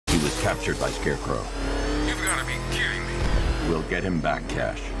was captured by Scarecrow. You've got to be kidding me. We'll get him back,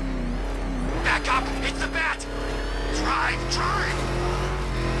 Cash. Back up! It's the bat! Drive! Drive!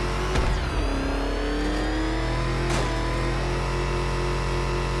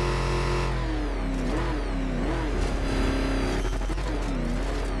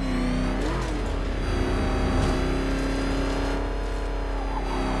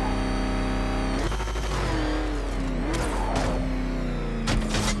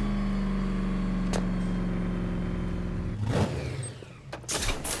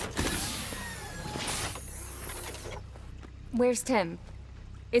 Where's Tim?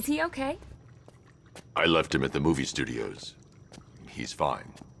 Is he okay? I left him at the movie studios. He's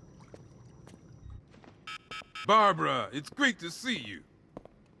fine. Barbara, it's great to see you.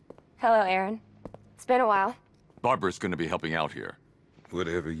 Hello, Aaron. It's been a while. Barbara's gonna be helping out here.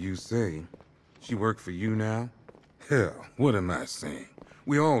 Whatever you say. She work for you now? Hell, what am I saying?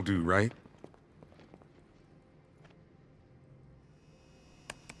 We all do, right?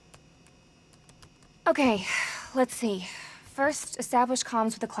 Okay, let's see. First, establish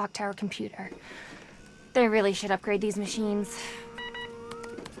comms with the clock tower computer. They really should upgrade these machines.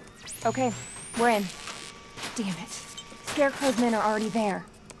 Okay, we're in. Damn it. Scarecrow's men are already there.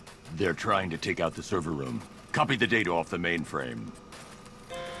 They're trying to take out the server room. Copy the data off the mainframe.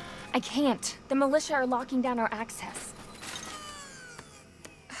 I can't. The militia are locking down our access.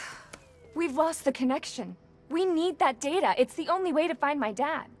 We've lost the connection. We need that data. It's the only way to find my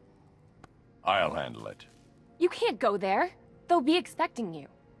dad. I'll handle it. You can't go there. They'll be expecting you.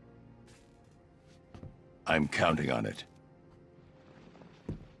 I'm counting on it.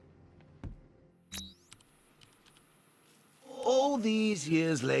 All these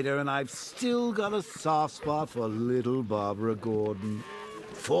years later, and I've still got a soft spot for little Barbara Gordon.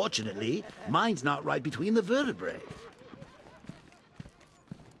 Fortunately, mine's not right between the vertebrae.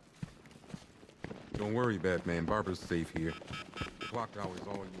 Don't worry, Batman. Barbara's safe here. The clock tower's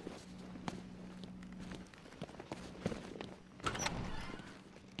all yours.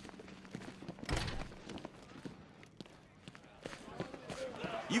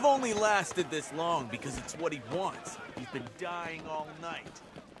 You've only lasted this long because it's what he wants. He's been dying all night.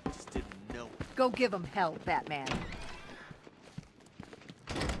 Just didn't know it. Go give him hell, Batman.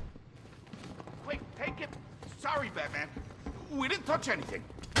 Wait, take it. Sorry, Batman. We didn't touch anything.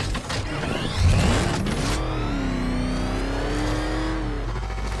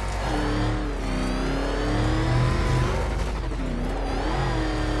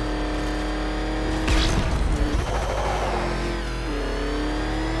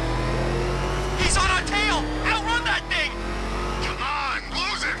 He's on our tail! Outrun that thing! Come on,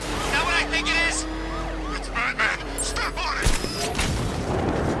 lose him! Is that what I think it is? It's Batman! Step on it!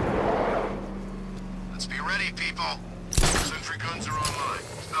 Let's be ready, people. Sentry guns are online.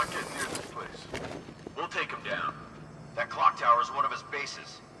 He's not getting near this place. We'll take him down. That clock tower is one of his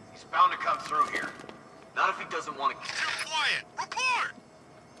bases. He's bound to come through here. Not if he doesn't want to... Too quiet! Report!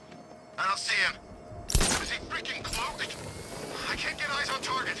 I don't see him. Is he freaking cloaked? I can't get eyes on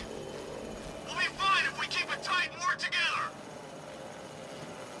target. We'll be fine if we keep it tight and work together.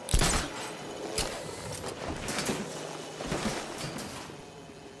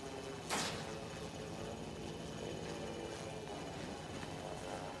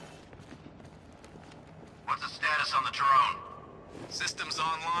 What's the status on the drone? Systems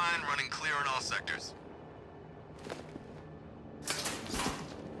online, running clear in all sectors.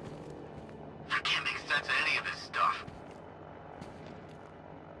 I can't make sense of any of this stuff.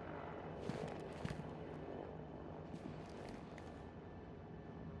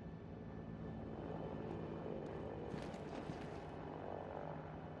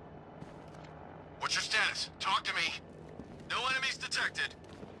 What's your status? Talk to me. No enemies detected.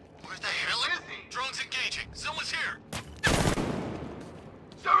 Where the hell is he? Drone's engaging. Someone's here.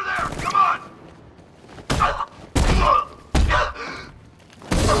 It's over there! Come on!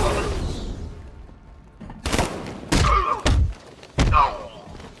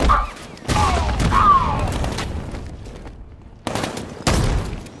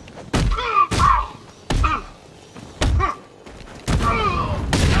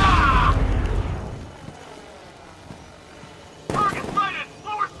 Target sighted!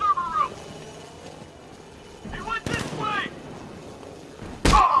 Lower server room! He went this way!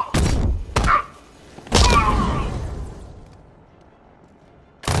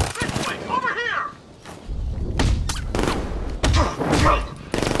 This way! Over here!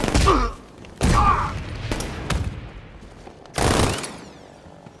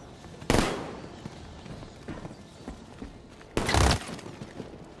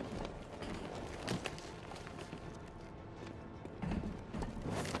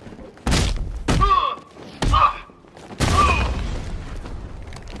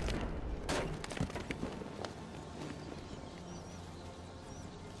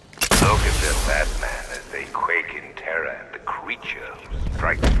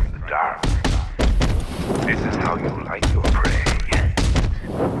 strikes from the dark. This is how you light your prey.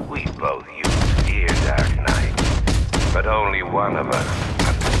 We both use fear, Dark Knight, but only one of us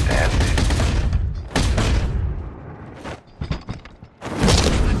understands it.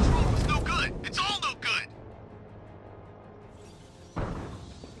 That drone was no good. It's all no good.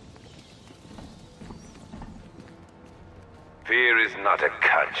 Fear is not a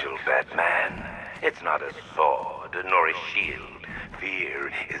cudgel, Batman. It's not a sword, nor a shield.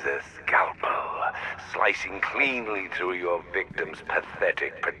 Fear is a scalpel, slicing cleanly through your victim's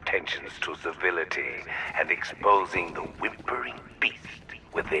pathetic pretensions to civility and exposing the whimpering beast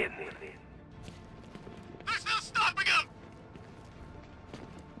within. There's no stopping him!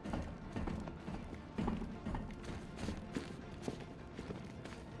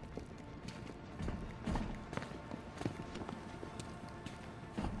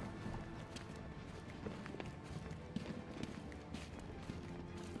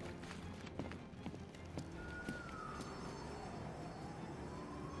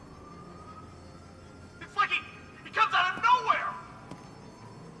 It's like he comes out of nowhere!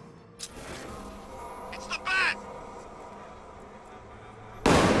 It's the bat!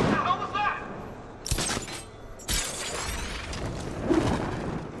 What the hell was that?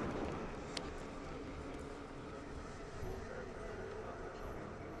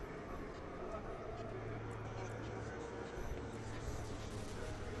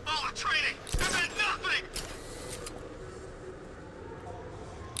 All the training! There meant nothing!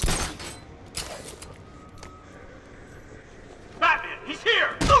 Batman! He's here!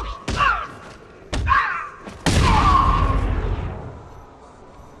 Look!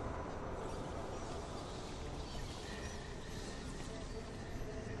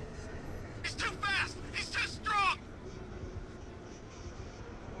 He's too fast! He's too strong!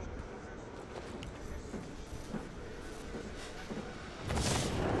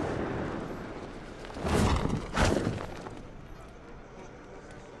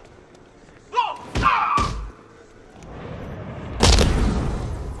 Whoa! Ah!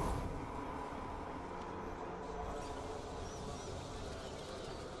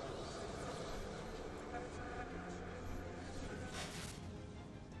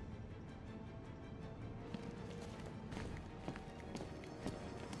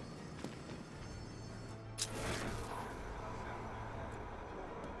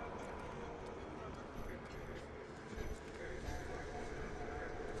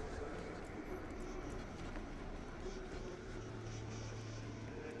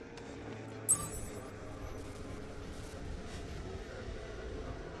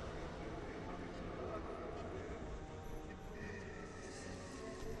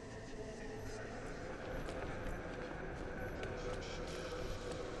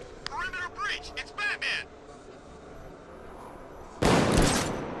 Perimeter breach! It's Batman!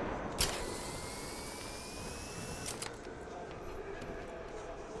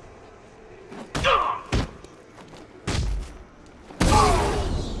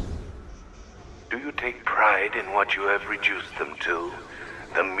 Do you take pride in what you have reduced them to?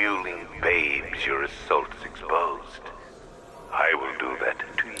 The mewling babes your assaults exposed? I will do that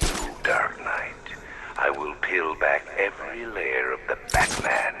to you, Dark Knight. I will peel back every layer of the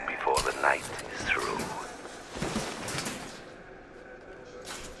Batman before the night is through.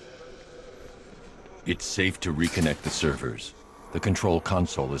 It's safe to reconnect the servers. The control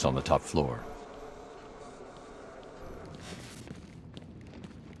console is on the top floor.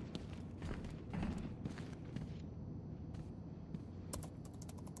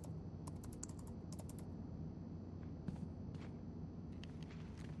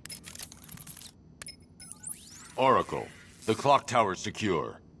 Oracle, the clock tower's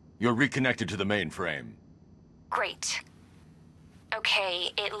secure. You're reconnected to the mainframe. Great.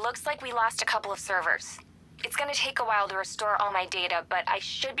 Okay, it looks like we lost a couple of servers. It's gonna take a while to restore all my data, but I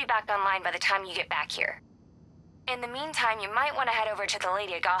should be back online by the time you get back here. In the meantime, you might want to head over to the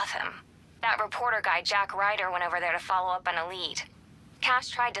Lady of Gotham. That reporter guy, Jack Ryder, went over there to follow up on a lead. Cash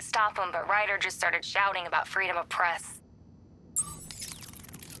tried to stop him, but Ryder just started shouting about freedom of press.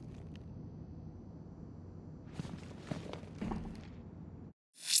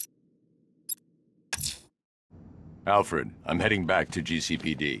 Alfred, I'm heading back to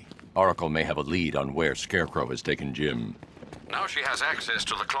GCPD. Oracle may have a lead on where Scarecrow has taken Jim. Now she has access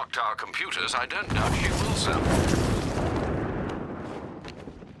to the clock tower computers, I don't doubt she will, sir.